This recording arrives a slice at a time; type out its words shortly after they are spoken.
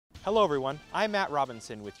Hello everyone, I'm Matt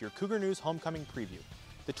Robinson with your Cougar News Homecoming Preview.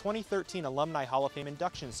 The 2013 Alumni Hall of Fame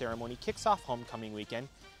induction ceremony kicks off homecoming weekend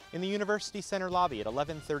in the University Center lobby at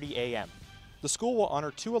 11:30 a.m. The school will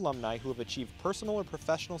honor 2 alumni who have achieved personal or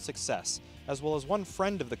professional success, as well as one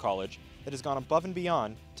friend of the college that has gone above and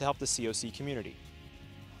beyond to help the COC community.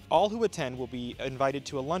 All who attend will be invited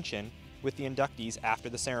to a luncheon with the inductees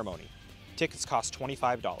after the ceremony. Tickets cost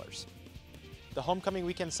 $25. The homecoming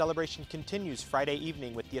weekend celebration continues Friday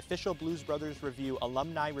evening with the official Blues Brothers Revue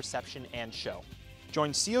alumni reception and show.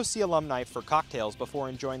 Join COC alumni for cocktails before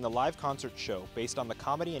enjoying the live concert show based on the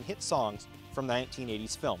comedy and hit songs from the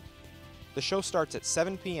 1980s film. The show starts at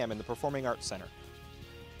 7 p.m. in the Performing Arts Center.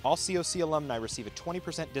 All COC alumni receive a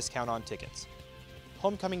 20% discount on tickets.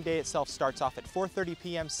 Homecoming Day itself starts off at 4:30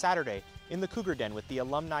 p.m. Saturday in the Cougar Den with the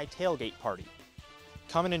Alumni Tailgate Party.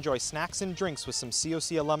 Come and enjoy snacks and drinks with some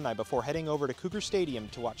COC alumni before heading over to Cougar Stadium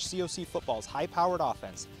to watch COC football's high-powered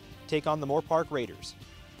offense take on the Moore Park Raiders.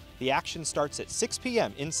 The action starts at 6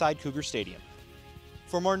 p.m. inside Cougar Stadium.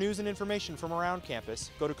 For more news and information from around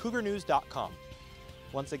campus, go to cougarnews.com.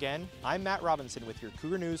 Once again, I'm Matt Robinson with your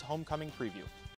Cougar News Homecoming Preview.